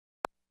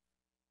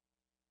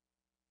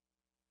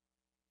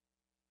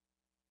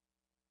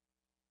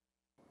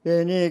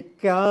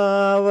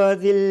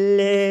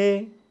എനിക്കാവതില്ലേ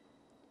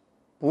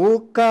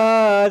പൂക്കാതിരിക്കാൻ,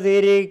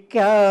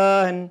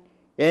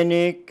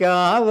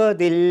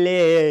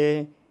 എനിക്കാവതില്ലേ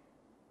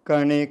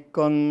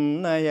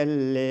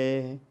കണിക്കൊന്നയല്ലേ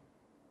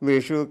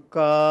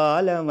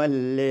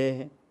വിഷുക്കാലമല്ലേ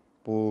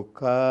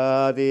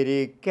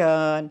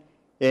പൂക്കാതിരിക്കാൻ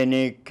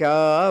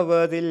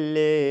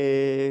എനിക്കാവതില്ലേ.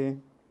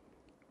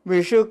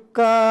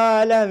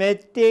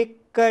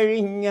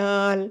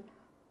 വിഷുക്കാലമെത്തിക്കഴിഞ്ഞാൽ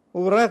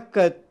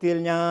ഉറക്കത്തിൽ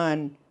ഞാൻ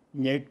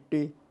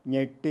ഞെട്ടി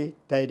ഞെട്ടി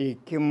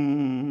തരിക്കും.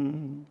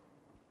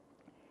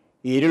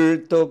 ഇരുൾ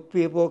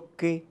തൊപ്പി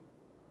പൊക്കി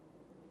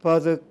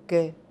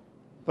പതുക്കെ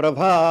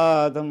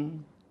പ്രഭാതം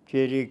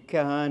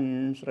ചിരിക്കാൻ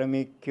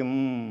ശ്രമിക്കും.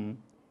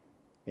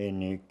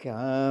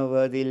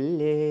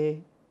 എനിക്കാവതില്ലേ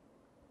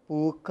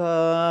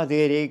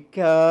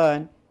പൂക്കാതിരിക്കാൻ,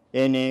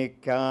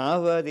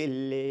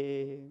 എനിക്കാവതില്ലേ.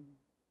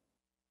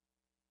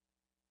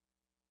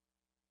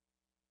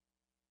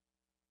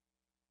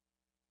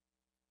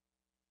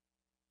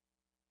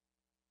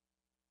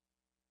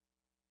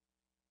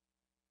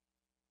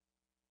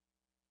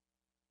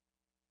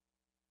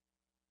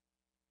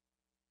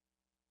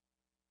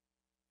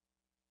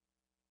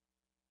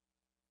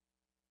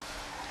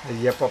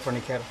 അയ്യപ്പ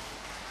പണിക്കർ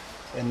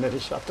എന്നൊരു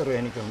ശത്രു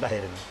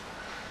എനിക്കുണ്ടായിരുന്നു.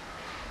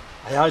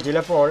 അയാൾ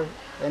ചിലപ്പോൾ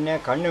എന്നെ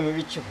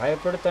കണ്ണുമിഴിച്ച്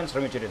ഭയപ്പെടുത്താൻ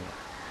ശ്രമിച്ചിരുന്നു.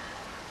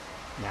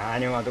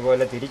 ഞാനും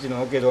അതുപോലെ തിരിച്ചു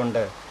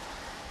നോക്കിയതുകൊണ്ട്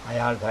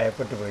അയാൾ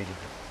ഭയപ്പെട്ടു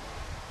പോയിരിക്കും.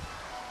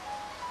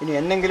 ഇനി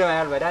എന്തെങ്കിലും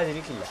അയാൾ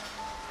വരാതിരിക്കില്ല.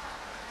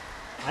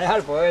 അയാൾ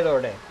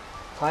പോയതോടെ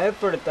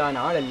ഭയപ്പെടുത്താൻ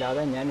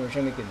ആളില്ലാതെ ഞാൻ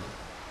വിഷമിക്കുന്നു.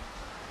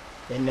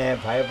 എന്നെ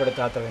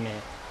ഭയപ്പെടുത്താത്തവനെ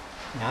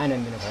ഞാൻ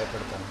എന്തിനു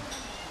ഭയപ്പെടുത്തണം?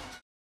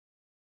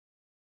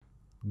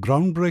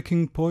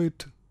 Groundbreaking poet,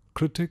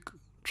 critic,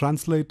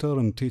 translator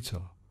and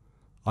teacher,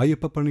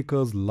 Ayyappa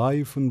Paniker's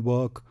life and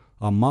work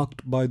are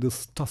marked by this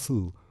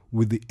tussle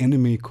with the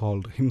enemy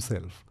called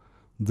himself,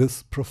 this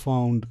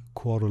profound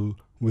quarrel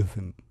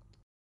within.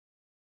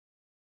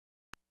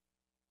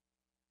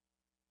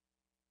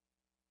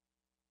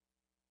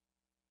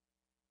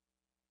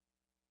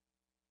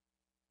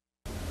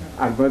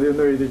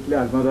 ആത്മകഥയൊന്നും എഴുതിയിട്ടില്ല,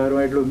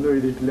 ആത്മകഥാപരമായിട്ടുള്ളൊന്നും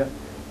എഴുതിയിട്ടില്ല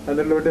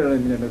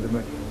എന്നുള്ളതുകൊണ്ടാണ് ഞാനത്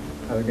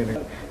അതങ്ങനെ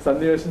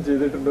സന്നിവേശം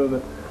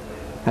ചെയ്തിട്ടുണ്ടോയെന്ന്.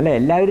 അല്ല,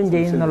 എല്ലാവരും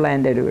ചെയ്യുന്നുള്ള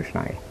എൻ്റെ ഒരു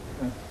പ്രശ്നമായി.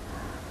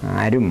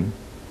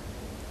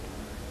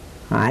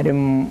 ആരും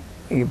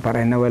ഈ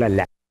പറയുന്ന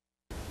പോലല്ല,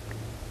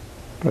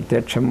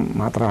 പ്രത്യക്ഷം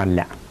മാത്രമല്ല.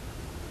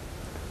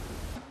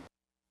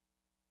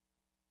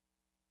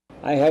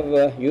 I have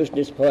used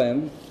this poem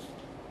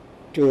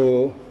to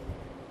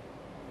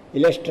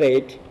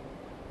illustrate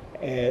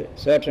a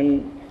certain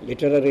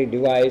literary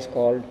device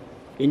called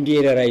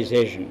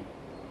interiorization.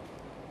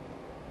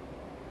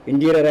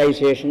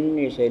 Interiorization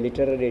is a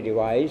literary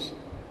device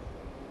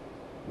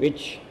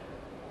which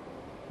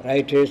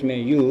writers may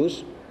use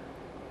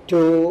to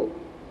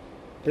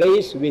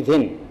place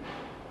within,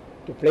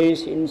 to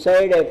place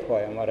inside a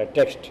poem or a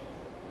text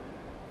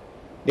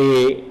the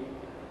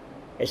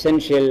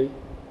essential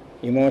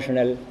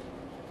emotional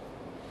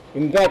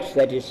impact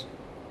that is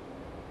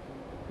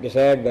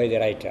desired by the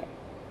writer.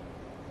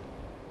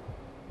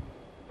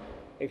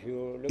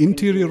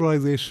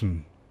 Interiorization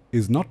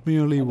is not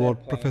merely what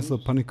Professor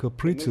Paniker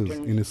preaches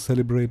in his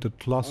celebrated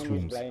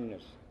classrooms.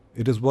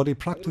 It is what he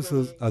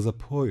practices as a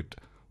poet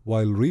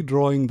while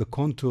redrawing the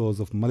contours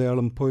of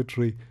Malayalam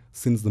poetry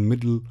since the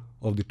middle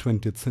of the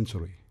 20th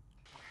century.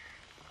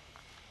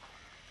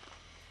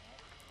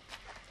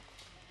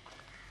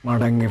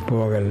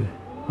 മടങ്ങിപ്പോകൽ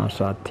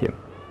അസാധ്യം.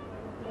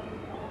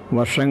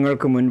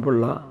 വർഷങ്ങൾക്ക്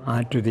മുൻപുള്ള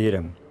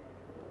ആറ്റുതീരം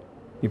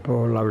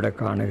ഇപ്പോൾ അവിടെ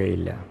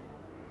കാണുകയില്ല.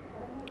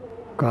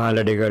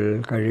 കാലടികൾ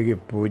കഴുകി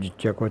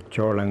പൂജിച്ച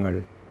കൊച്ചോളങ്ങൾ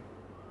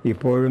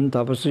ഇപ്പോഴും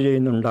തപസ്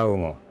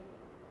ചെയ്യുന്നുണ്ടാവുമോ?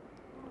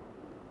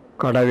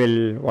 കടവിൽ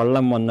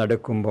വള്ളം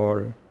വന്നെടുക്കുമ്പോൾ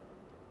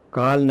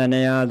കാൽ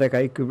നനയാതെ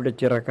കൈക്ക്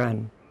പിടിച്ചിറക്കാൻ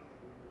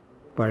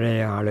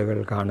പഴയ ആളുകൾ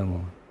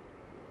കാണുമോ?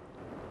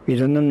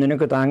 ഇതൊന്നും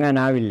നിനക്ക്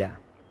താങ്ങാനാവില്ല.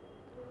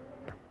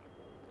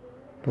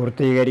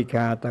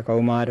 പൂർത്തീകരിക്കാത്ത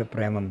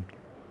കൗമാരപ്രേമം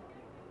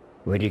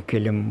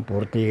ഒരിക്കലും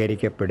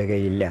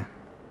പൂർത്തീകരിക്കപ്പെടുകയില്ല.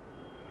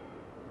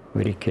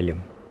 ഒരിക്കലും.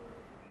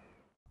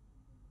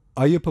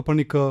 Ayyappa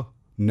Paniker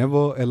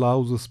never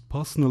allows his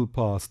personal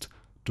past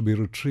to be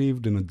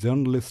retrieved in a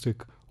journalistic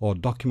or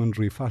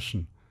documentary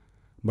fashion,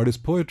 but his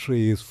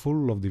poetry is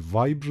full of the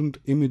vibrant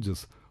images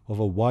of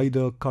a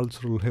wider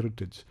cultural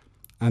heritage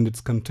and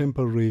its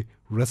contemporary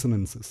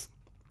resonances.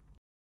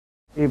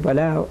 ഈ പല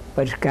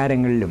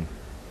പരിഷ്കാരങ്ങളിലും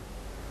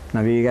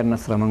നവീകരണ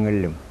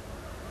ശ്രമങ്ങളിലും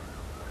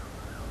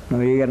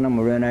നവീകരണം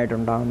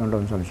മുഴുവനായിട്ടുണ്ടാകുന്നുണ്ടോ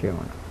എന്ന്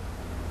സംശയമാണ്.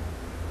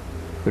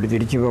 ഒരു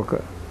തിരിച്ചുപോക്ക്,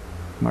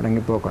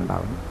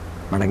 മടങ്ങിപ്പോക്കുണ്ടാകുന്നു.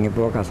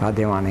 മടങ്ങിപ്പോക്ക്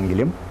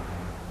അസാധ്യമാണെങ്കിലും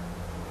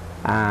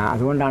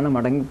അതുകൊണ്ടാണ്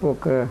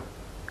മടങ്ങിപ്പോക്ക്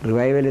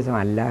revivalism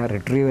അല്ല,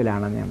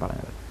 റിട്രീവലാണെന്ന് ഞാൻ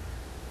പറഞ്ഞത്.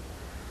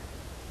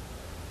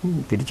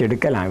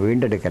 തിരിച്ചെടുക്കലാണ്,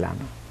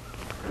 വീണ്ടെടുക്കലാണ്.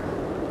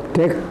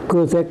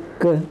 തെക്ക്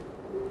തെക്ക്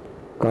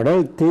കടൽ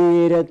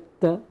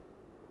തീരത്ത്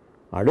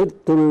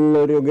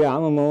അടുത്തുള്ളൊരു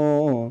ഗ്രാമമോ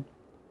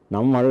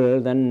നമ്മൾ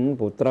തൻ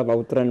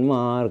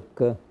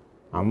പുത്രപൗത്രന്മാർക്ക്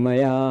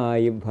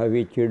അമ്മയായി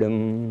ഭവിച്ചിടും.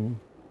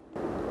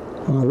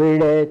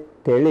 അവിടെ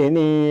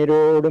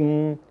തെളിനീരോടും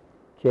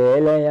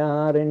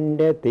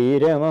ചേലയാറിൻ്റെ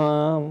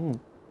തീരമാം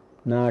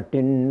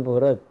നാട്ടിൻ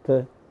പുറത്ത്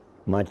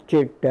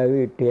മച്ചിട്ട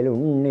വീട്ടിൽ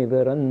ഉണ്ണി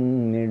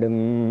പിറന്നിടും.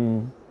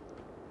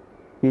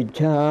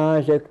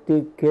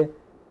 ഇച്ഛാശക്തിക്ക്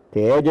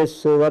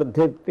തേജസ്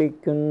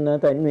വർദ്ധിപ്പിക്കുന്ന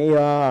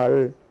തന്മയാൾ,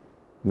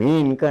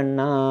 മീൻ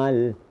കണ്ണാൽ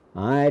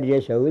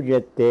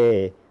ആര്യശൗര്യത്തെ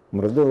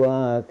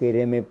മൃദുവാക്കി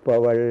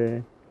രമിപ്പവൾ.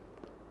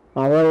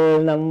 അവൾ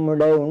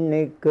നമ്മുടെ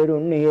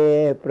ഉണ്ണിക്കൊരുണ്ണിയെ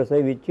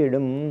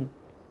പ്രസവിച്ചിടും.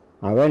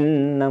 അവൻ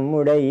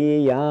നമ്മുടെ ഈ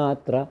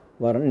യാത്ര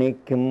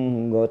വർണ്ണിക്കും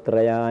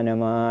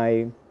ഗോത്രയാനമായി.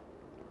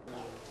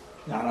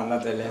 ഞാൻ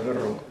അന്നത്തെ ലേബർ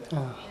റൂം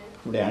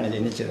ഇവിടെയാണ്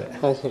ജനിച്ചത്.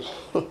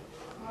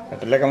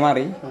 കട്ടിലൊക്കെ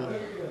മാറി.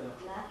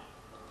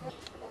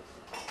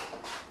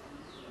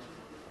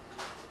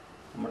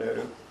 നമ്മുടെ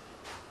ഒരു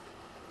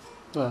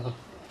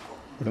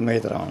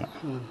കുടുംബചിത്രമാണ്.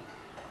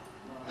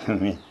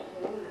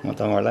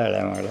 മൊത്തം മകള്,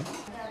 ഇളയ മകള്.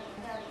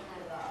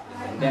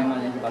 എൻ്റെ അമ്മ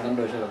എനിക്ക് 12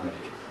 വയസ്സിലൊക്കെ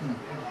മരിച്ചു.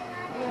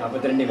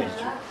 42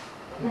 മരിച്ചു.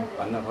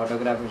 വന്ന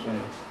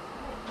ഫോട്ടോഗ്രാഫേഴ്സുണ്ട്.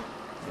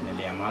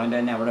 പിന്നെ അമ്മാവൻ്റെ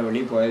തന്നെ അവിടെ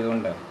വെളിയിൽ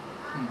പോയതുകൊണ്ട്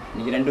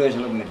എനിക്ക് 2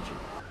 വയസ്സിലൊക്കെ മരിച്ചു.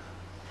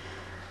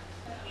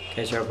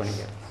 കേശവ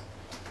പണിക്കർ,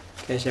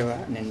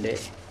 കേശവൻ്റെ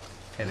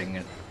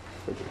കഥങ്ങൾ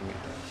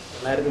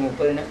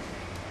 1930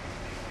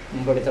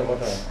 മുമ്പെടുത്ത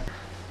ഫോട്ടോയാണ്.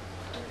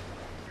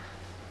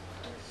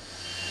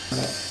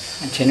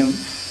 അച്ഛനും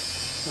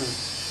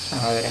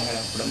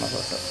സഹോദരങ്ങളും കുടുംബ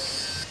ഫോട്ടോ.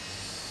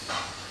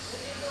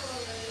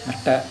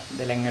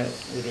 അഷ്ടദലങ്ങൾ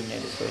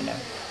വിരിഞ്ഞൊരു സൂചന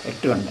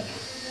 8 ഉണ്ട്.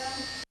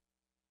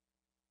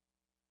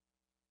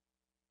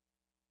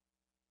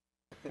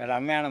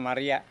 അമ്മയാണ്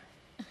മറിയ.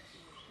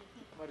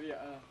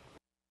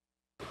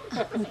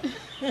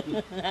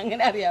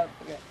 അങ്ങനെ അറിയാം,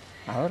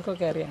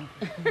 അവർക്കൊക്കെ അറിയാം.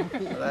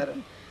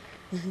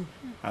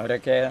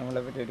 അവരൊക്കെ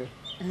നമ്മളെ പറ്റി ഒരു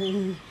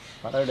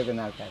പടം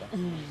എടുക്കുന്ന ആൾക്കാരാണ്.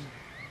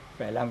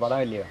 ഇപ്പം എല്ലാം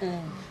പടമില്ലയോ.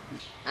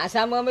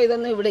 ആശാൻ പോകുമ്പോൾ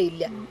ഇതൊന്നും ഇവിടെ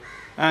ഇല്ല.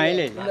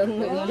 ഇല്ല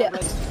ഇതൊന്നും ഇല്ല.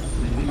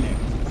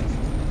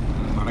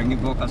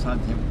 മടങ്ങിപ്പോക്ക്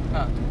അസാധ്യം.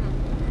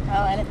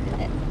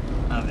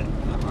 അതെ,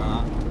 അപ്പോൾ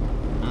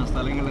ആ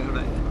സ്ഥലങ്ങൾ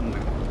ഇവിടെ ഉണ്ട്.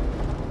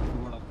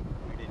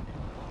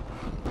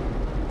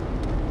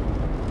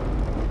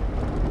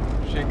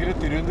 പക്ഷേ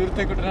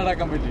തിരുവനന്തപുരത്തേക്ക്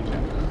നടക്കാൻ പറ്റില്ല.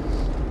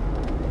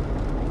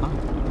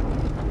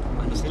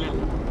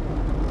 മനസ്സിലല്ല.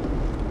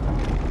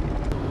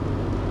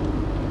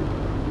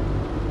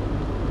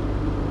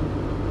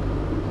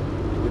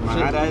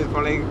 മഹാരാജ്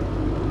കോളേജ്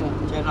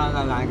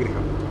ചേരാനാണ്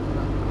ആഗ്രഹം.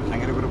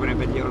 ശങ്കരക്കുറുപ്പിനെ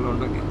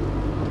പരിചയമുള്ളതുകൊണ്ടൊക്കെ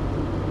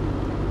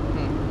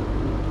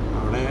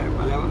അവിടെ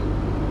പല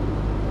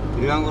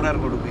തിരുവിതാംകൂറുകാർ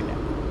കൊടുക്കില്ല.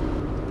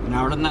 പിന്നെ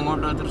അവിടെ നിന്ന്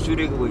അങ്ങോട്ട്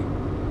തൃശ്ശൂരേക്ക് പോയി.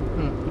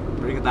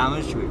 അപ്പോഴേക്ക്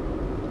താമസിച്ചു പോയി.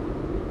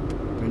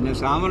 പിന്നെ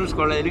സാമറൻസ്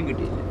കോളേജിലും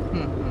കിട്ടിയില്ല.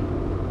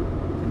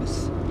 പിന്നെ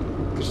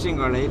ക്രിസ്ത്യൻ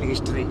കോളേജിൽ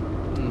ഹിസ്റ്ററി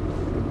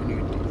പിന്നെ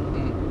കിട്ടി.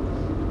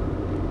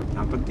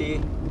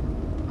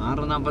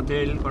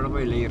 46-47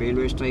 കുഴപ്പമില്ല. ഈ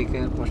റെയിൽവേ സ്ട്രൈക്ക്,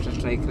 പോസ്റ്റൽ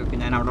സ്ട്രൈക്കൊക്കെ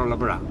ഞാൻ അവിടെ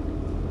ഉള്ളപ്പോഴാണ്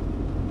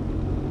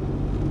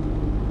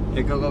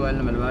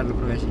രാജഗോപാലിന് മലബാറിൽ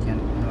പ്രവേശിക്കാൻ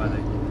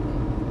അനുവാദമില്ല.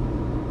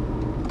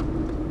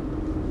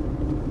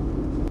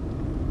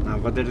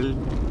 48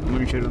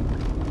 മനുഷ്യരും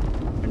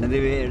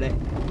എണ്ണദിവയുടെ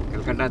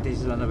കൽക്കട്ട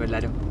തീസ് വന്നപ്പോൾ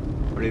എല്ലാവരും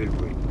ഒളിവിൽ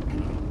പോയി.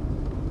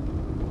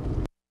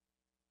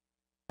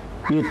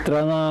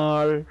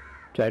 ഇത്രനാൾ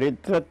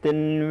ചരിത്രത്തിൻ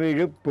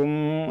വിഴുപ്പും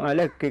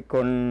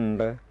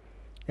അലക്കിക്കൊണ്ട്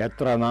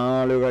എത്ര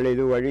നാളുകൾ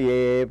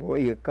ഇതുവഴിയേ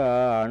പോയി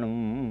കാണും.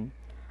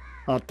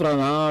 അത്ര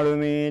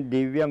നാളും ഈ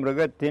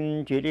ദിവ്യമൃഗത്തിൻ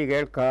ചിരി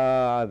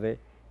കേൾക്കാതെ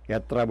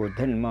എത്ര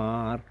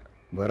ബുദ്ധന്മാർ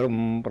വെറും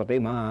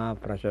പ്രതിമാ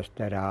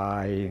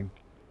പ്രശസ്തരായി.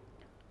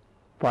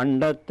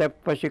 പണ്ടത്തെ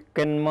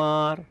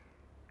പശുക്കന്മാർ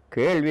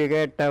കേൾവി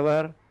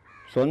കേട്ടവർ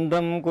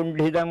സ്വന്തം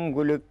കുണ്ഠിതം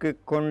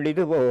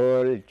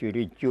കുലുക്കിക്കൊണ്ടിതുപോൽ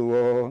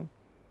ചിരിച്ചുവോ?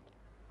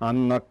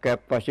 അന്നൊക്കെ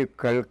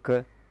പശുക്കൾക്ക്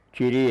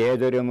ചിരി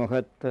ഏതൊരു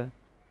മുഖത്ത്,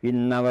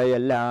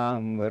 ഇന്നവയെല്ലാം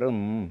വെറും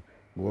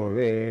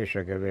ഗോവേഷ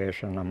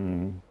ഗവേഷണം.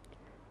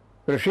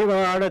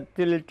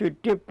 ഋഷിപാടത്തിൽ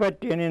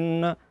ചുറ്റിപ്പറ്റി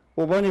നിന്ന്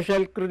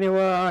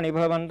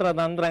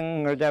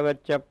ഉപനിഷൽകൃതിവാണിഭമന്ത്രതന്ത്രങ്ങൾ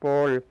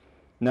ചവച്ചപ്പോൾ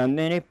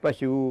നന്ദിനി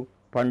പശു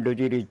പണ്ടു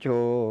ചിരിച്ചോ?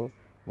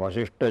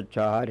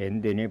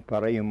 വസിഷ്ഠച്ചാരെന്തിനി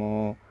പറയുമോ?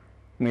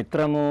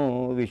 മിത്രമോ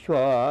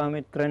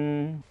വിശ്വാമിത്രൻ.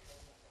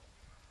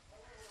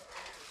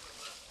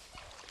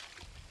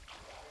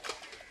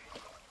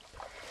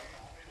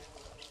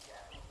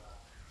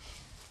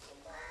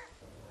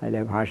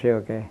 അതിലെ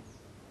ഭാഷയൊക്കെ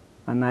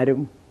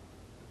അന്നാരും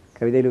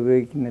കവിതയിൽ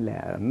ഉപയോഗിക്കുന്നില്ല.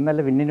 അന്നല്ല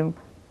പിന്നിലും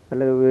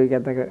വല്ലതും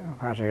ഉപയോഗിക്കാത്ത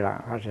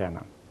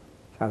ഭാഷയാണ്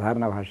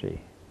സാധാരണ ഭാഷയെ.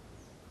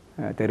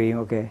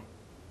 തെറിയുമൊക്കെ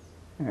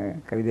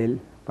കവിതയിൽ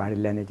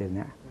പാടില്ല എന്ന് വെച്ച്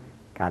കഴിഞ്ഞാൽ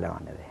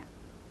കാലമാണിത്.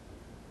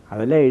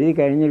 അതെല്ലാം എഴുതി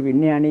കഴിഞ്ഞ്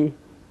പിന്നെയാണ് ഈ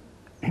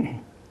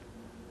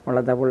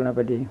വള്ളത്തോളിനെ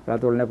പറ്റി,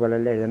 വള്ളത്തോളിനെ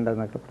പോലെയല്ല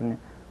എഴുതേണ്ടതെന്നൊക്കെ പറഞ്ഞ്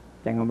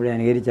ചങ്ങമ്പുഴി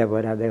അനുകരിച്ചാൽ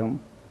പോലെ അദ്ദേഹം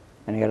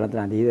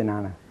അനുകരണത്തിന്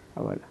അതീതനാണ്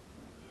അതുപോലെ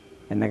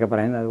എന്നൊക്കെ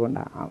പറയുന്നത്.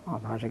 അതുകൊണ്ടാണ് ആ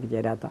ഭാഷയ്ക്ക്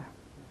ചേരാത്ത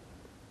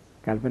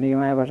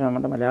കാൽപ്പനികമായ ഭാഷ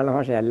നമ്മുടെ മലയാള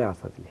ഭാഷയല്ല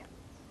വാസ്തവത്തിൽ.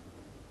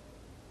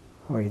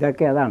 അപ്പോൾ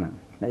ഇതൊക്കെ അതാണ്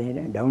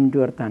ഡൗൺ ടു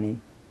എർത്താണ്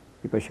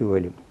ഈ പശു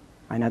പോലും.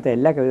 അതിനകത്ത്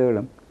എല്ലാ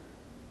കവിതകളും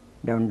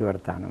down to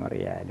എർത്താണ്.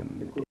 മറിയായാലും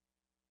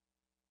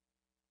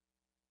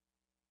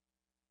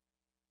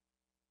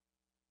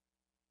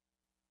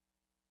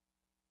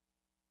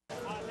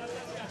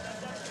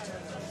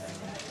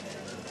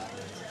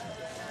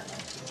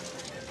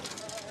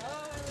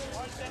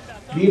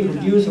We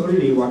produce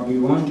only what we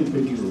want to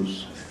produce.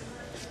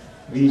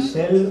 We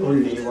sell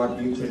only what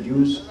we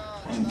produce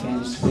and can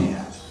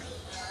spare.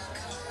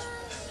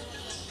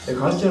 The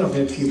culture of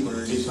a people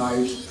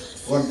decides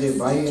what they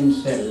buy and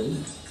sell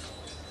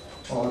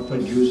or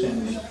produce and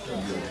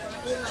distribute.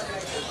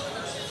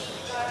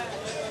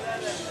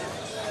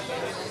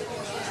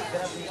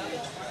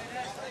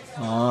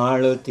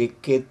 ആളു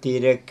തിക്കി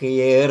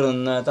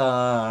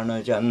തിരക്കിയേറുന്നതാണു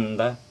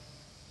ചന്ത,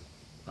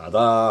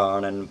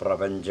 അതാണൻ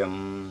പ്രപഞ്ചം.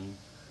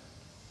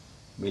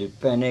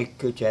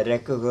 വിൽപ്പനയ്ക്കു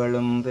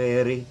ചരക്കുകളും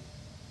പേറി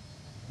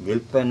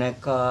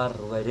വിൽപ്പനക്കാർ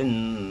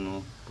വരുന്നു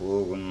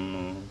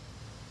പോകുന്നു,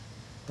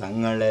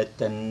 തങ്ങളെ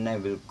തന്നെ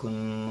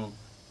വിൽക്കുന്നു,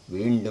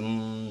 വീണ്ടും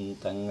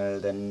തങ്ങൾ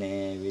തന്നെ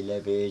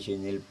വിലപേശി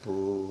നിൽപ്പൂ.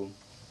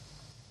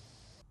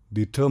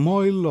 The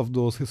turmoil of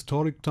those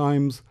historic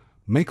times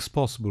makes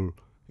possible,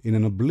 in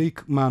an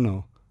oblique manner,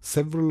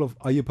 several of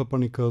Ayyappa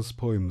Paniker's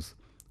poems,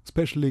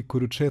 especially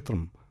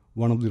Kurukshetram,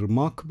 one of the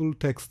remarkable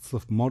texts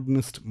of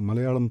modernist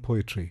Malayalam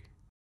poetry.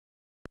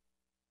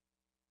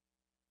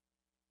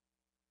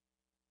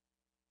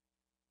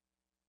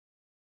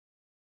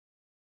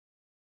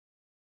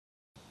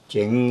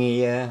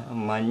 ചെങ്ങിയ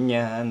മഞ്ഞ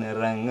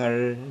നിറങ്ങൾ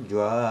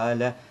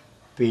ജ്വാല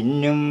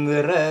പിന്നും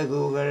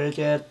വിറകുകൾ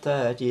ചേർത്ത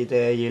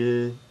ചിതയിൽ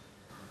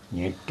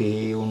ഞെട്ടി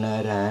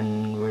ഉണരാൻ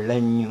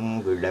വിളഞ്ഞു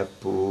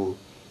വിളപ്പൂ,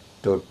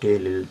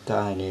 തൊട്ടിലിൽ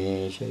താനേ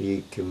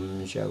ശയിക്കും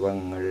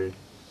ശവങ്ങൾ.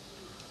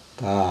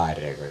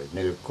 താരകൾ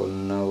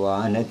നിൽക്കുന്ന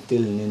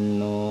വാനത്തിൽ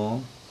നിന്നോ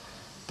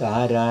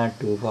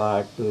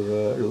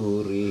താരാട്ടുപാട്ടുകൾ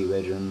ഊറി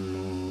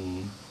വരുന്നു.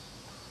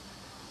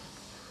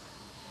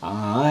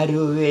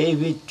 ആരു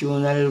വേവിച്ചു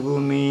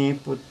നൽകുമീ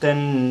പുത്തൻ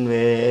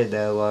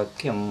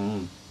വേദവാക്യം,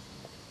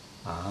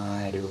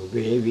 ആരു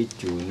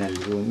വേവിച്ചു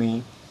നൽകുമീ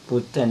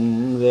പുത്തൻ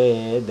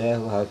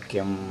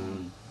വേദവാക്യം.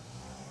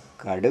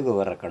 കടുക്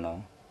വറക്കണോ?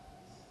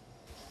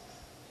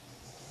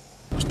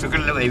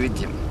 വസ്തുക്കളുടെ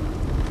വൈവിധ്യം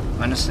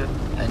മനസ്സ്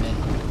അതിനെ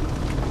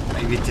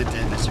വൈവിധ്യത്തെ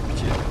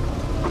നശിപ്പിച്ച്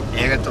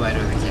ഏകത്വം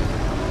ആരോപിക്കുക.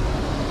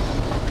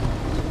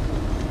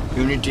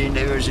 യൂണിറ്റി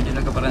ഡൈവേഴ്സിറ്റി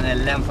എന്നൊക്കെ പറയുന്ന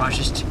എല്ലാം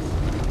ഫാഷിസ്റ്റ്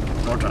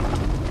തോട്ടാണ്.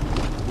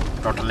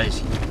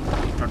 ടോട്ടലൈസിങ്,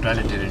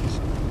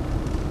 ടോട്ടാലിറ്റേറിയനിസം.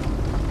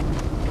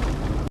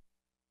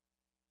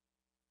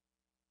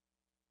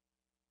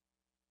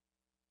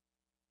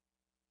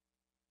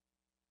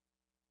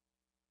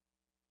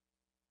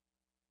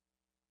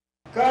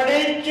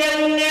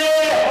 കടിച്ചല്ലേ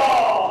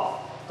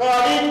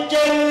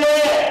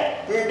കടിച്ചല്ലേ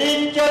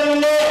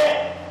പിടിച്ചല്ലേ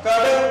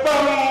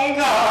കടുപ്പം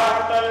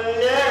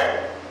കാട്ടല്ലേ,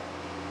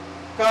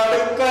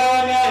 കടുക്കാൻ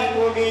ഞാൻ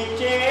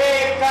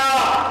കുടിച്ചേക്കാം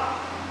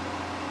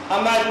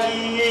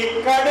അമ്മച്ചിയെ,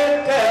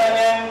 കടുക്കാൻ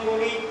ഞാൻ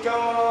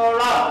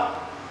കുടിച്ചോളാം.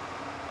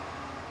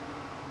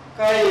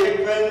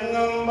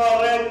 കയ്പെന്നും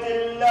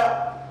പറയത്തില്ല,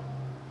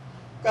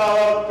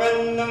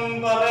 കവപ്പെന്നും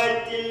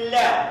പറയത്തില്ല,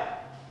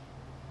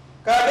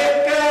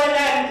 കടുക്കാൻ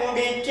ഞാൻ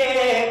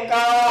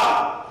കുടിച്ചേക്കാം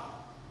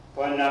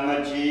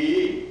പൊന്നമ്മച്ചി,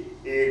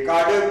 ഈ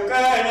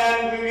കടുക്കാൻ ഞാൻ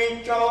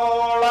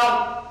പിടിച്ചോളാം.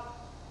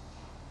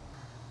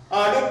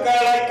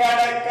 അടുക്കള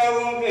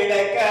കടക്കവും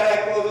കിടക്കറ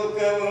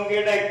കൊതുക്കവും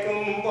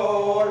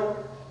കിടക്കുമ്പോൾ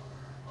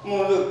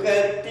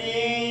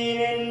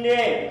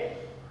മുതുക്കത്തീരന്റെ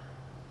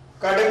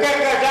കടുക്ക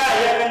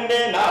കഷായവന്റെ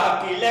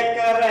നാക്കിലെ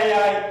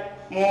കറയായി,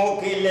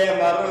 മൂക്കിലെ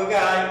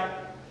മറുകായി,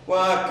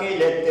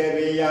 വാക്കിലെ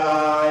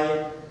തെറിയായി.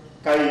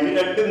 കൈ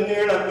രണ്ടും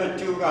നീളം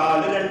വെച്ചു,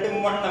 കാല് രണ്ടും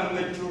വണ്ണം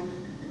വെച്ചു,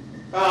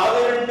 കാത്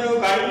രണ്ടു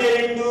കണ്ണ്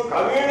രണ്ടു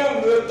കവിളും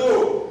വീർത്തു.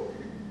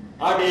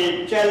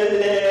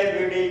 അടിച്ചല്ലേ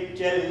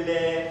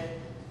പിടിച്ചല്ലേ,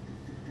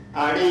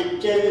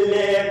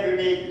 അടിച്ചല്ലേ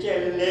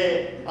പിടിച്ചല്ലേ,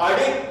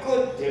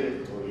 അടിക്കുത്തിൽ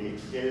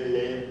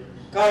തുളിച്ചല്ലേ,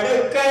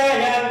 കടുക്ക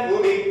ഞാൻ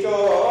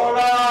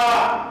കുടിച്ചോളാ.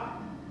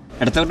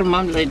 അടുത്തോട്ട്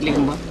മാം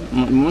ലൈറ്റിലേക്ക് പോകാം.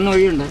 3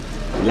 വഴിയുണ്ട്,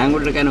 എല്ലാം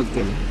കൂടെ എടുക്കാൻ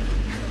ഒക്കെയല്ലേ.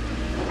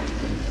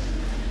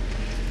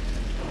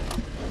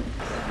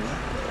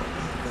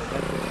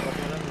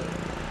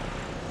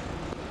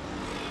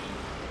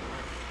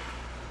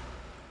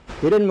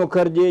 കിരൺ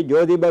മുഖർജി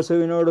ജ്യോതി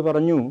ബസുവിനോട്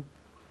പറഞ്ഞു,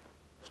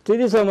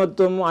 സ്ഥിതി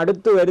സമത്വം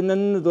അടുത്തു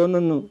വരുന്നെന്ന്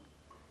തോന്നുന്നു.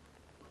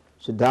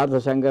 സിദ്ധാർത്ഥ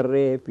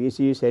ശങ്കറെ PC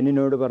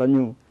സെന്നിനോട്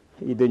പറഞ്ഞു,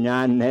 ഇത്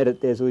ഞാൻ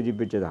നേരത്തെ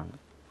സൂചിപ്പിച്ചതാണ്.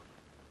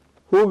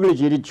 ഹൂഗ്ലി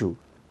ചിരിച്ചു.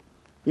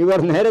 ഇവർ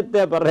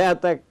നേരത്തെ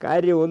പറയാത്ത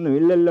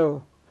കാര്യമൊന്നുമില്ലല്ലോ.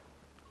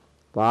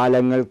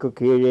 പാലങ്ങൾക്ക്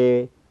കീഴേ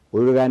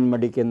ഒഴുകാൻ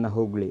മടിക്കുന്ന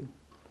ഹൂഗ്ലി,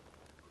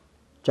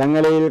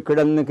 ചങ്ങലയിൽ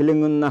കിടന്ന്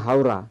കിലുങ്ങുന്ന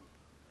ഹൗറ,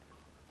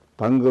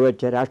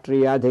 പങ്കുവച്ച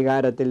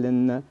രാഷ്ട്രീയാധികാരത്തിൽ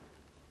നിന്ന്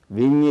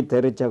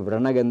വിങ്ങിത്തെറിച്ച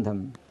വ്രണഗന്ധം.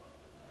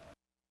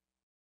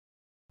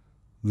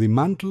 The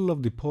mantle of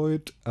the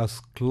poet as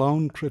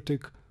clown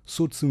critic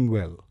suits him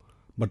well,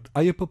 but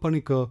Ayyappa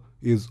Paniker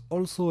is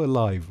also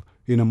alive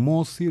in a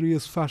more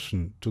serious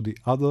fashion to the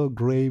other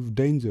grave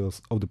dangers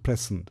of the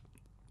present,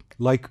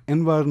 like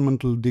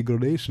environmental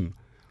degradation,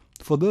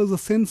 for there is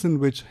a sense in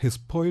which his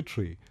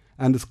poetry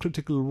and his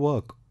critical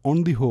work on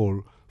the whole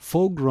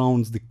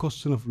foregrounds the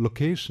question of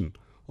location,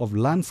 of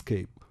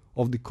landscape,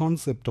 of the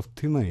concept of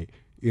Thinai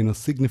in a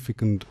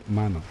significant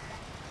manner.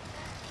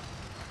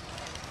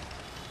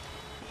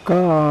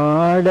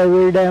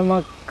 കാടവിടെ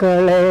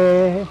മക്കളെ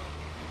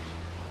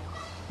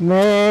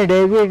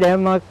മേടെവിടെ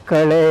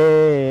മക്കളെ,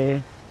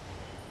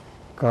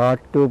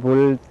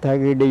 കാട്ടുപുൽ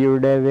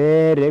തകിടിയുടെ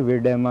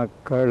വേരെവിടെ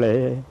മക്കളെ,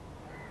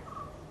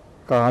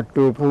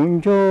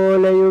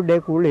 കാട്ടുപൂഞ്ചോലയുടെ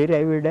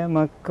കുളിരെവിടെ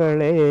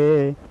മക്കളെ,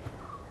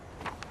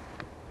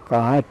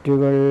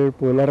 കാറ്റുകൾ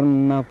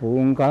പുലർന്ന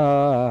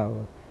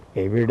പൂങ്കാവ്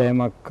എവിടെ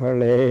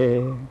മക്കളെ.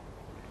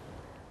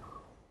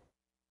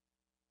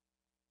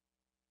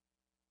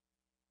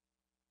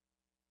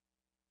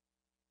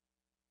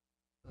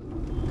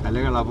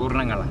 കലകൾ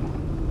അപൂർണങ്ങളാണ്.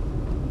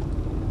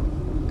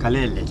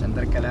 കലയല്ലേ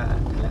ചന്ദ്രക്കല,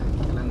 കല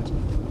കല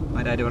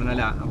മാരാര്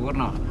പറഞ്ഞാൽ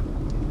അപൂർണമാണ്.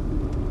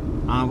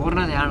 ആ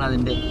അപൂർണതയാണ്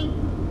അതിൻ്റെ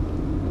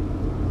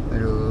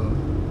ഒരു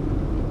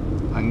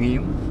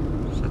ഭംഗിയും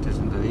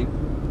സത്യസന്ധതയും.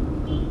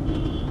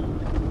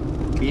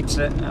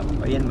 കീറ്റ്സ്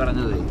പയ്യൻ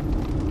പറഞ്ഞത്,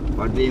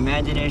 what the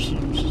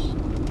imagination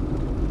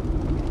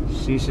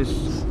ceases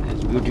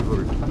as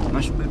beautiful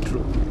must be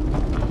true.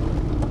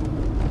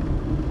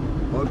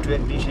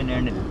 Portrait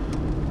വിഷനേണിൽ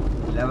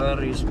lover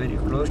is very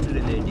close to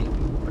the lady,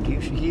 but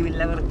he will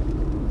never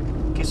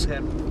kiss her.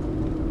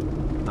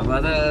 അപ്പോൾ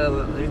അത്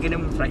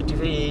ഒരിക്കലും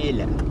ഫ്രക്ടിഫൈ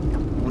ചെയ്യില്ല,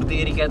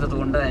 പൂർത്തീകരിക്കാത്തത്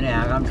കൊണ്ട് അതിനെ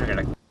ആകാംക്ഷ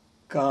കിടക്കും.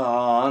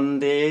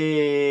 കാന്തേ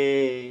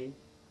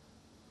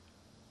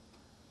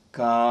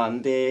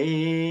കാന്തേ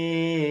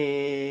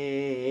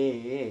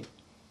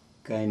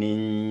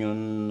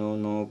കനിഞ്ഞൊന്നു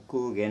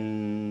നോക്കുകൻ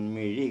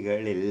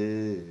മിഴികളിൽ,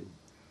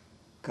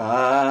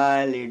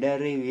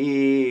 കാലിടറി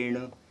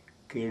വീണു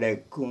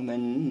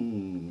കിടക്കുമൻ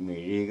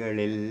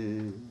മിഴികളിൽ,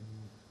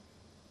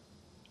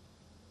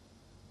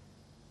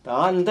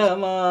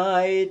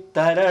 താന്തമായി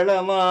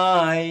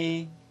തരളമായി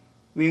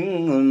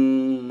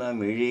വിങ്ങുന്ന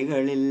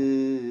മിഴികളിൽ,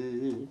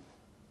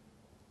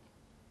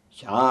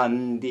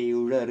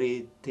 ശാന്തിയുളറി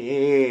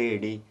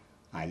തേടി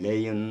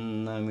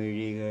അലയുന്ന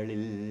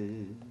മിഴികളിൽ,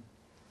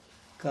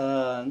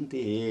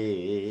 കാന്തേ.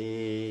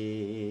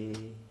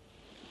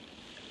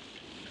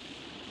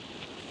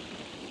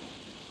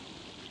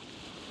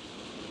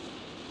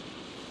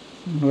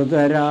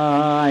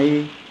 മൃതരായി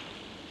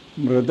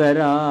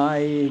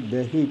മൃതരായി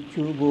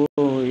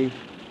ദഹിച്ചുപോയി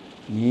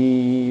നീ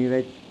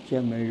വെച്ച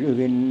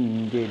മെഴുകിൻ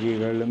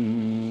തിരികളും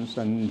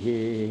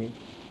സന്ധ്യേ,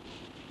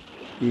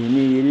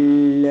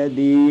 ഇനിയില്ല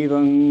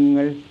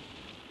ദീപങ്ങൾ,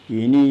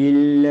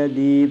 ഇനിയില്ല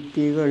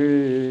ദീപ്തികൾ,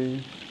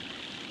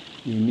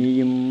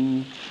 ഇനിയും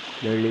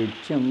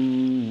വെളിച്ചം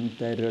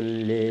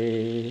തരല്ലേ.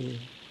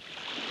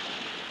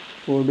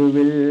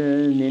 ഒടുവിൽ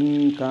നിൻ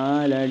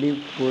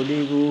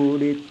കാലടിപ്പൊടി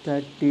കൂടി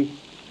തട്ടി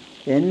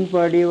എൻ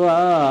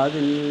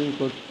പടിവാതിൽ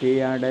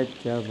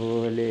കൊട്ടിയടച്ച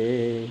പോലെ,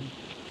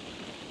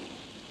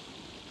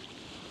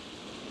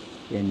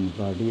 എൻ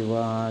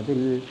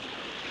പടിവാതിൽ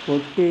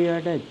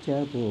കൊട്ടിയടച്ച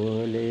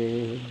പോലെ,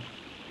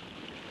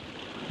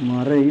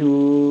 മറയൂ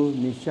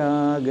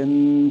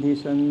നിശാഗന്ധി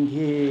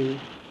സന്ധ്യേ,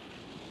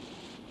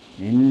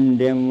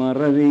 നിന്റെ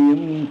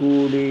മറവിയും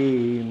കൂടി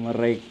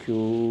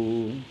മറയ്ക്കൂ.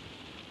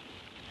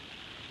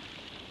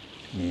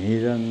 നീ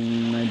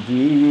തന്ന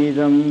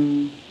ജീവിതം,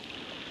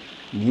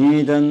 നീ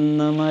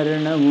തന്ന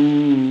മരണവും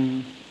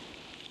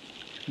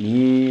നീ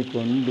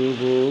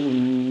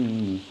കൊണ്ടുപോകും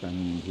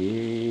സന്ധ്യേ.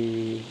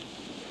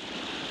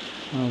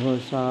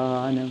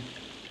 അവസാനം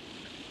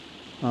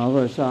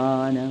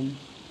അവസാനം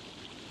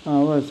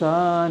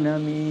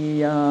അവസാനമീ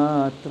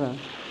യാത്ര,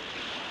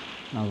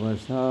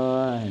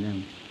 അവസാനം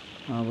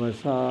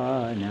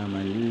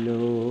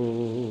അവസാനമല്ലോ.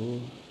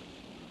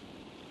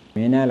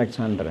 മീന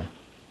അലക്സാണ്ടർ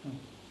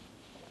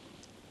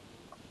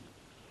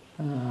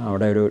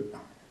അവിടെ ഒരു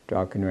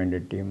ടോക്കിന്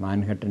വേണ്ടിയിട്ട്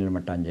മാൻഹട്ടനിൽ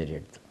മട്ടാഞ്ചേരി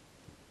എടുത്തു.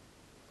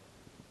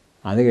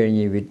 അത്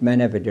കഴിഞ്ഞ്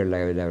വിറ്റ്മാനെ പറ്റിയുള്ള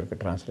അവർക്ക്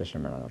ട്രാൻസ്ലേഷൻ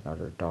വേണം അവിടെ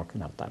ഒരു ടോക്ക്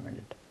നടത്താൻ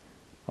വേണ്ടിയിട്ട്.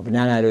 അപ്പോൾ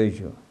ഞാൻ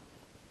ആലോചിച്ചു,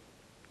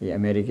 ഈ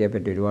അമേരിക്കയെ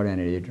പറ്റി ഒരുപാട് ഞാൻ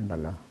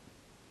എഴുതിയിട്ടുണ്ടല്ലോ,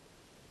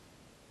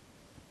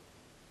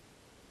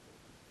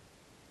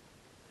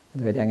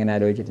 അതുവരെ അങ്ങനെ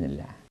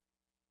ആലോചിച്ചിരുന്നില്ല.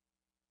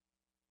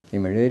 ഈ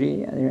മെഴുകുതിരി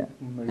അത്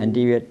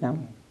ആൻറ്റി വിയറ്റ്നാം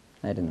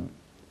ആയിരുന്നു.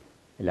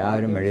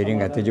 എല്ലാവരും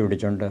മെഴുകുതിരിയും കത്തിച്ച്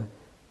പിടിച്ചുകൊണ്ട്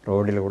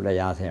റോഡിലൂടെ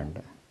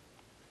യാത്രയുണ്ട്,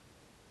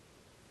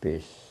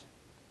 പീസ്.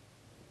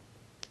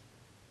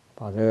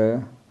 അപ്പോൾ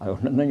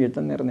അതുകൊണ്ടൊന്നും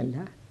യുദ്ധം നേർന്നില്ല.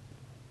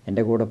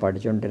 എൻ്റെ കൂടെ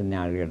പഠിച്ചുകൊണ്ടിരുന്ന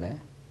ആളുകൾ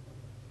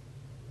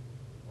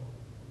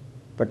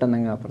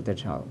പെട്ടെന്നങ്ങ്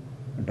അപ്രത്യക്ഷമാകും.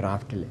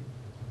 ഡ്രാഫ്റ്റിൽ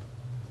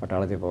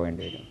പട്ടാളത്തിൽ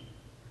പോകേണ്ടി വരും.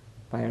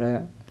 അപ്പോൾ അയാൾ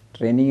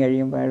ട്രെയിനിങ്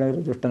കഴിയുമ്പോൾ അയാൾ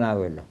ഒരു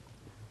ദുഷ്ടനാകുമല്ലോ.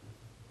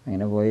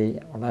 അങ്ങനെ പോയി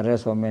വളരെ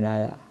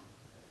സൗമ്യനായ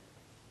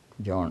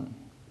ജോൺ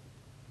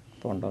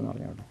ഇപ്പോൾ ഉണ്ടോയെന്ന്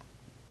പറഞ്ഞോട്ടെ.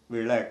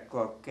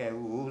 വിളക്കൊക്കെ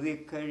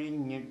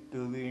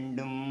ഊതിക്കഴിഞ്ഞിട്ടു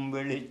വീണ്ടും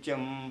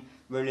വെളിച്ചം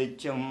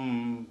വെളിച്ചം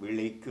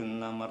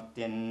വിളിക്കുന്ന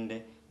മർത്യൻ്റെ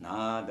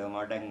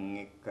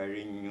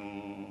നാദമടങ്ങിക്കഴിഞ്ഞു.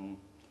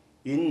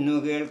 ഇന്നു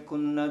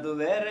കേൾക്കുന്നതു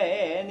വേറെ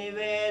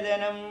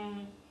നിവേദനം.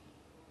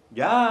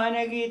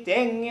 ജാനകി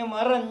തേങ്ങി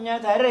മറഞ്ഞ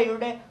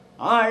ധരയുടെ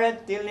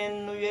ആഴത്തിൽ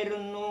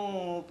നിന്നുയരുന്നു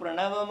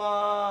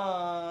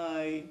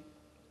പ്രണവമായി.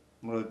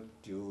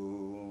 മൃത്യു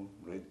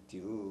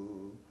മൃത്യു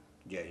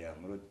ജയ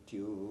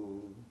മൃത്യു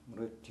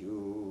മൃത്യു.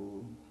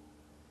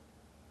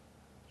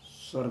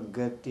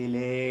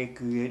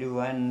 സ്വർഗത്തിലേക്ക്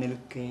ഉയരുവാൻ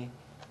നിൽക്കെ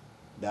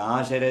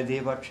ദാശരഥി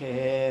പക്ഷേ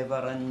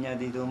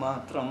പറഞ്ഞതിതു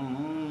മാത്രം.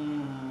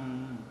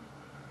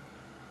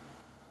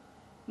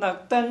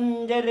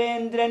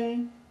 നക്തഞ്ചരേന്ദ്രൻ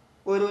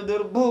ഒരു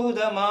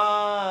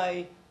ദുർഭൂതമായി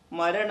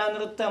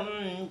മരണനൃത്തം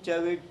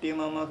ചവിട്ടി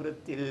മമ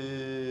ഹൃത്തിൽ.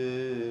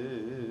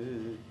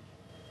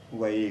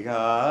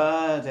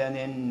 വൈകാതെ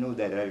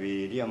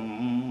നിന്നുദരവീര്യം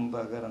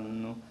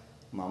പകർന്നു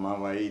മമ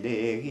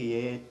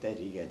വൈദേഹിയെ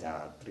തരിക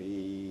ധാത്രീ,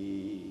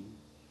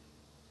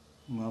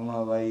 മമ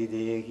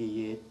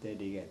വൈദേഹിയെ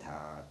തരിക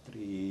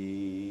ധാത്രീ.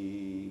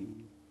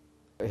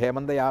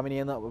 ഹേമന്തയാമിനി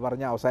എന്ന്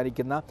പറഞ്ഞ്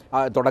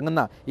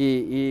തുടങ്ങുന്ന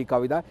ഈ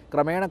കവിത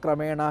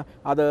ക്രമേണ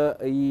അത്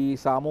ഈ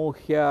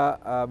സാമൂഹ്യ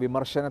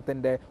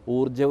വിമർശനത്തിൻ്റെ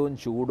ഊർജവും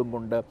ചൂടും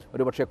കൊണ്ട്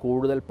ഒരുപക്ഷെ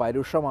കൂടുതൽ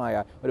പരുഷമായ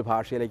ഒരു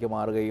ഭാഷയിലേക്ക്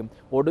മാറുകയും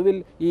ഒടുവിൽ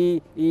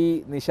ഈ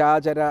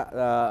നിശാചര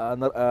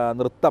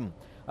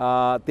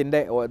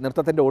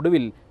നൃത്തത്തിൻ്റെ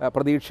ഒടുവിൽ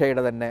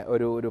പ്രതീക്ഷയുടെ തന്നെ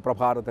ഒരു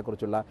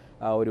പ്രഭാതത്തെക്കുറിച്ചുള്ള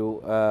ഒരു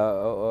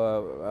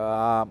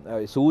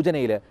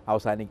സൂചനയിൽ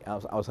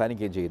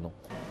അവസാനിക്കുകയും ചെയ്യുന്നു.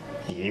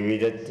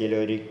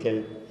 ജീവിതത്തിലൊരിക്കൽ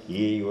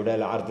ഈ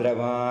ഉടൽ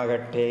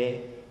ആർദ്രമാകട്ടെ,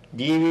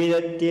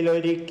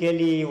 ജീവിതത്തിലൊരിക്കൽ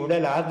ഈ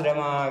ഉടൽ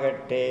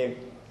ആർദ്രമാകട്ടെ,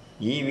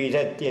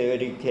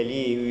 ജീവിതത്തിലൊരിക്കൽ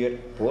ഈ ഉയർ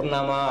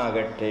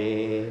പൂർണ്ണമാകട്ടെ.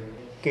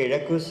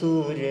 കിഴക്കു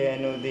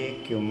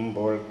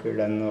സൂര്യനുദിക്കുമ്പോൾ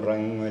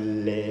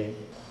കിടന്നുറങ്ങല്ലേ,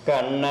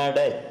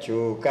 കണ്ണടച്ചു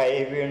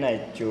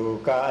കൈവിണച്ചു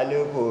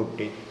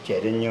കാലുകൂട്ടി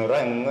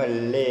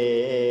ചെരിഞ്ഞുറങ്ങല്ലേ.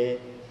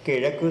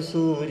 കിഴക്കു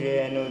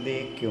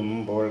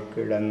സൂര്യനുദിക്കുമ്പോൾ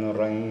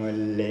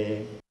കിടന്നുറങ്ങല്ലേ.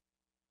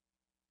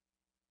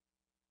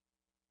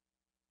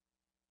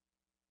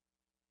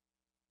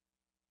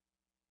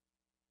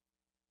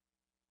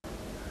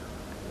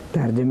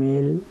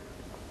 തർജ്ജമയിൽ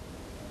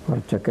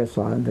കുറച്ചൊക്കെ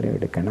സ്വാതന്ത്ര്യം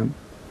എടുക്കണം.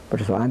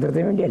 പക്ഷെ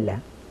സ്വാതന്ത്ര്യത്തിന് വേണ്ടിയല്ല,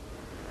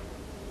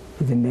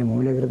 ഇതിൻ്റെ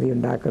മൂലകൃതി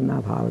ഉണ്ടാക്കുന്ന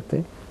ഭാവത്തെ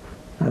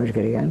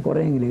ആവിഷ്കരിക്കാൻ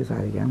കുറേയെങ്കിലും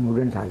സാധിക്കാം,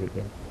 മുഴുവൻ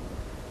സാധിക്കാം.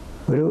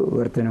 ഒരു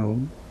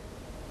വിവർത്തനവും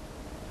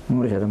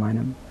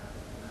 100%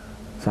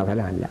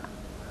 സഫലമല്ല.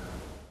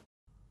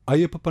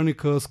 Ayyappa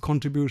Paniker's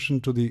contribution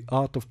to the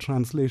art of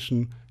translation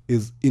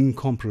is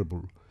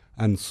incomparable,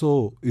 and so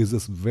is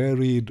his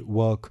varied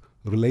work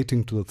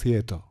relating to the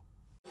theatre.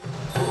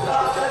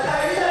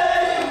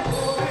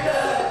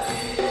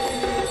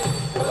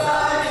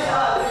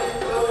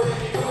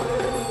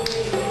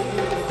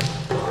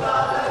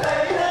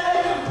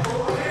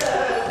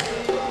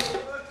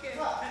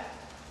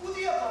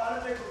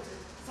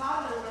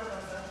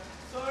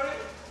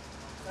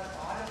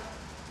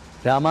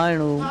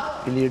 രാമായണവും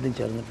ഇലിയഡും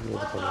ചേർന്നിട്ടുള്ള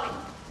ഒരു പ്രൊഡക്ഷൻ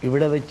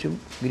ഇവിടെ വെച്ചും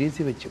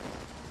ഗ്രീസിൽ വെച്ചും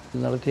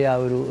നടത്തിയ ആ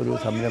ഒരു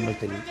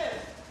സംരംഭത്തിൽ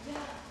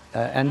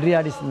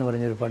ആൻഡ്രിയാഡിസ് എന്ന്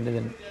പറഞ്ഞൊരു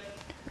പണ്ഡിതൻ,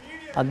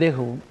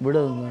 അദ്ദേഹവും ഇവിടെ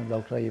നിന്ന്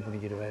ഡോക്ടർ അയ്യപ്പ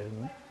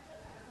പണിക്കരുമായിരുന്നു.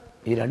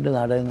 ഈ രണ്ട്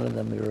നാടകങ്ങളും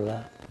തമ്മിലുള്ള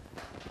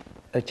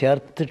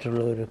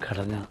ചേർത്തിട്ടുള്ള ഒരു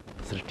ഘടന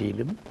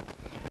സൃഷ്ടിയിലും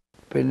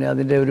പിന്നെ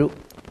അതിൻ്റെ ഒരു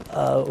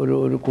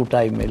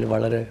കൂട്ടായ്മയിൽ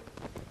വളരെ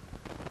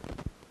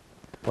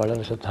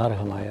വളരെ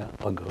ശ്രദ്ധാർഹമായ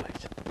പങ്ക്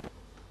വഹിച്ചു.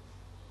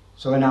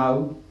 So now,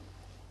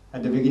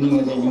 at the beginning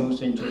of the new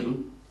century,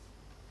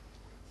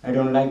 I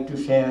don't like to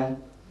share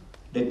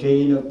the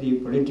tale of the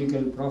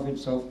political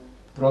prophets of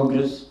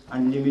progress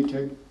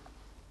unlimited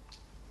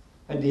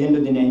at the end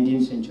of the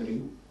 19th century,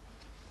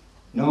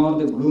 nor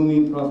the gloomy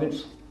prophets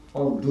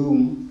of doom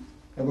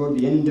about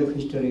the end of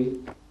history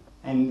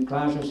and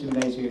clash of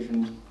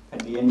civilizations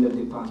at the end of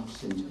the past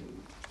century.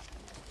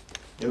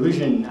 The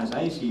vision, as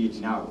I see it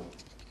now,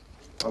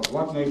 of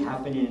what might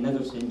happen in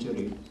another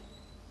century,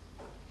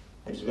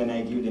 that's when I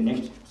give the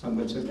next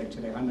Samvatsar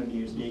lecture 100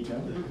 years later,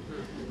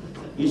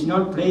 is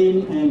not plain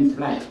and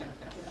flat,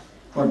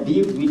 for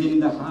deep within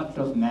the heart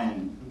of man,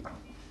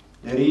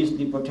 there is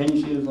the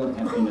potential for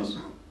happiness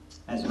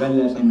as well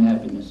as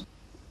unhappiness.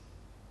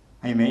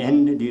 I may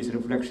end these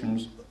reflections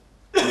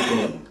with a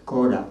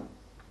coda.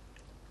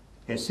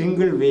 A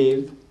single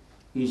wave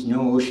is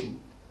no ocean.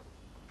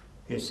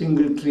 A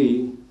single tree,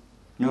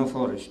 no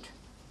forest.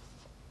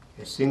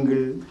 A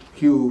single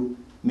hue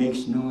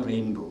makes no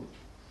rainbow.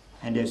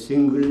 And a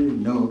single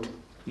note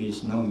is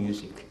no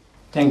music.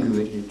 Thank you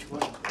very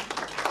much.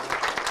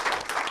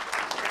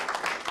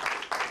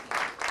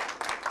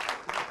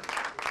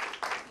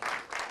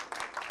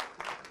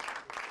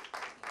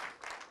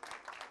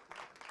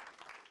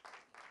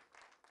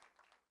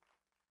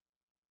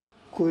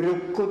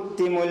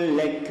 കുരുക്കുത്തി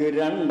മുല്ലയ്ക്കു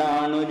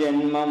രണ്ടാണു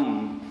ജന്മം,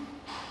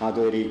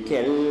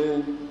 അതൊരിക്കൽ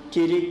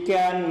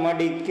ചിരിക്കാൻ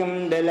മടിക്കും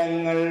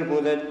ദലങ്ങൾ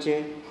പുതച്ച്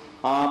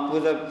ആ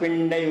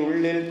പുതപ്പിൻ്റെ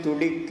ഉള്ളിൽ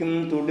തുടിക്കും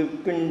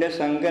തുടിപ്പിൻ്റെ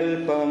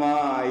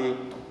സങ്കല്പമായി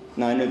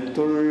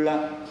നനുത്തുള്ള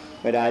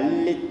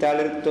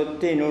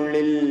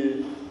ഒരല്ലിത്തളിർത്തൊത്തിനുള്ളിൽ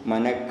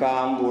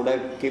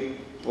മനക്കാമ്പുടക്കി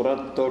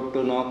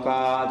പുറത്തോട്ടു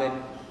നോക്കാതെ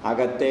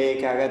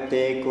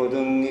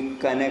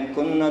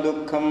അകത്തേക്കൊതുങ്ങിക്കനക്കുന്ന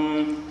ദുഃഖം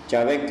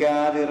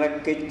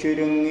ചവയ്ക്കാതിറക്കി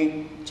ചുരുങ്ങി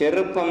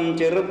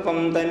ചെറുപ്പം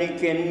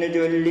തനിക്കെന്നു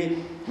ചൊല്ലി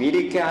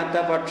വിരിക്കാത്ത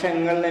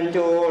പക്ഷങ്ങൾ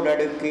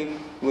നെഞ്ചോടടുക്കി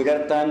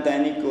വിടർത്താൻ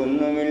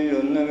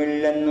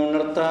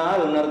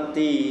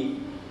തനിക്കൊന്നുമില്ലെന്നുണർത്തി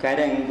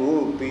കരം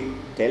കൂപ്പി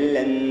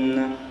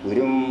തെല്ലെന്ന്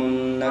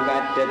ഉരുമുന്ന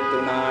കാറ്റത്തു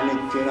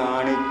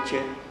നാണിച്ച്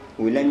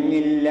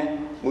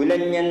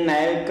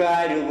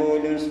ഉലഞ്ഞെന്നയൽക്കാരു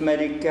പോലും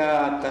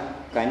സ്മരിക്കാത്ത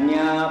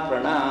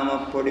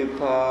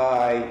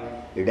കന്യാപ്രണാമപ്പൊടിപ്പായി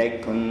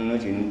ഇടയ്ക്കൊന്നു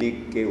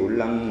ചിന്തിക്ക്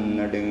ഉള്ളം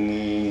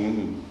നടുങ്ങി.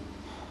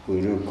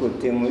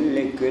 കുരുക്കുത്തി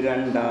മുല്ലയ്ക്കു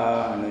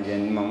രണ്ടാണ്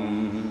ജന്മം.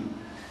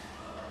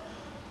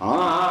 ആ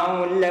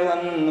മുല്ല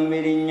വന്നു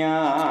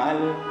വിരിഞ്ഞാൽ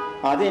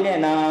അതിനെ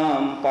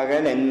നാം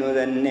പകലെന്നു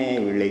തന്നെ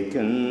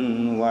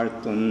വിളിക്കുന്നു,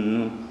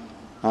 വാഴ്ത്തുന്നു.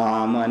 ആ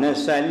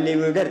മനസ്സല്ലി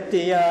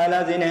വിടർത്തിയാൽ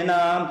അതിനെ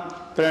നാം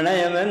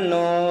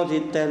പ്രണയമെന്നോ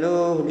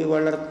തിത്തലോടി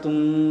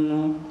വളർത്തുന്നു.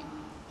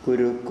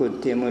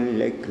 കുരുക്കുത്തി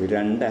മുല്ലയ്ക്കു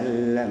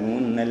രണ്ടല്ല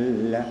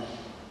മൂന്നല്ല,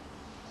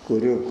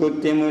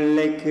 കുരുക്കുത്തി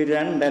മുല്ലയ്ക്കു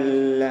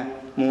രണ്ടല്ല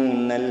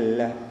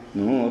മൂന്നല്ല,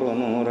 നൂറു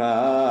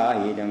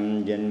നൂറായിരം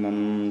ജന്മം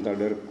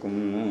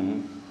തളിർക്കുന്നു,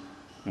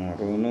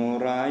 നൂറു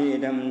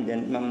നൂറായിരം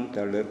ജന്മം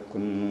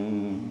തളിർക്കുന്നു.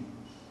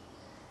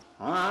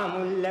 ആ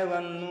മുല്ല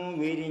വന്നു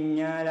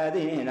വിരിഞ്ഞാൽ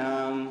അതിനെ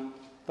നാം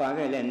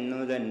പകലെന്നു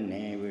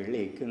തന്നെ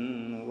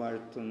വിളിക്കുന്നു,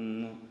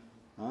 വാഴ്ത്തുന്നു.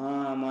 ആ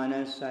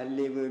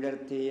മനസ്സല്ലി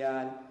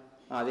വിടർത്തിയാൽ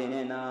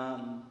അതിനെ നാം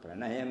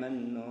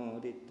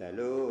പ്രണയമെന്നോതി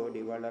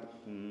തലോടി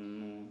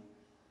വളർത്തുന്നു.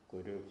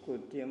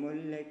 കുരുക്കുത്തിയ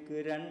മുല്ലയ്ക്കു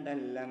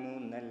രണ്ടല്ല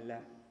മൂന്നല്ല,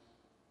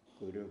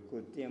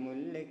 കുരുക്കുത്തിയ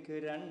മുല്ലയ്ക്കു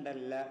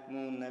രണ്ടല്ല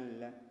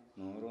മൂന്നല്ല,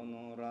 നൂറു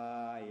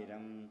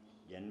നൂറായിരം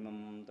ജന്മം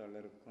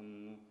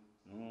തളിർക്കുന്നു,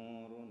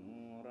 നൂറ്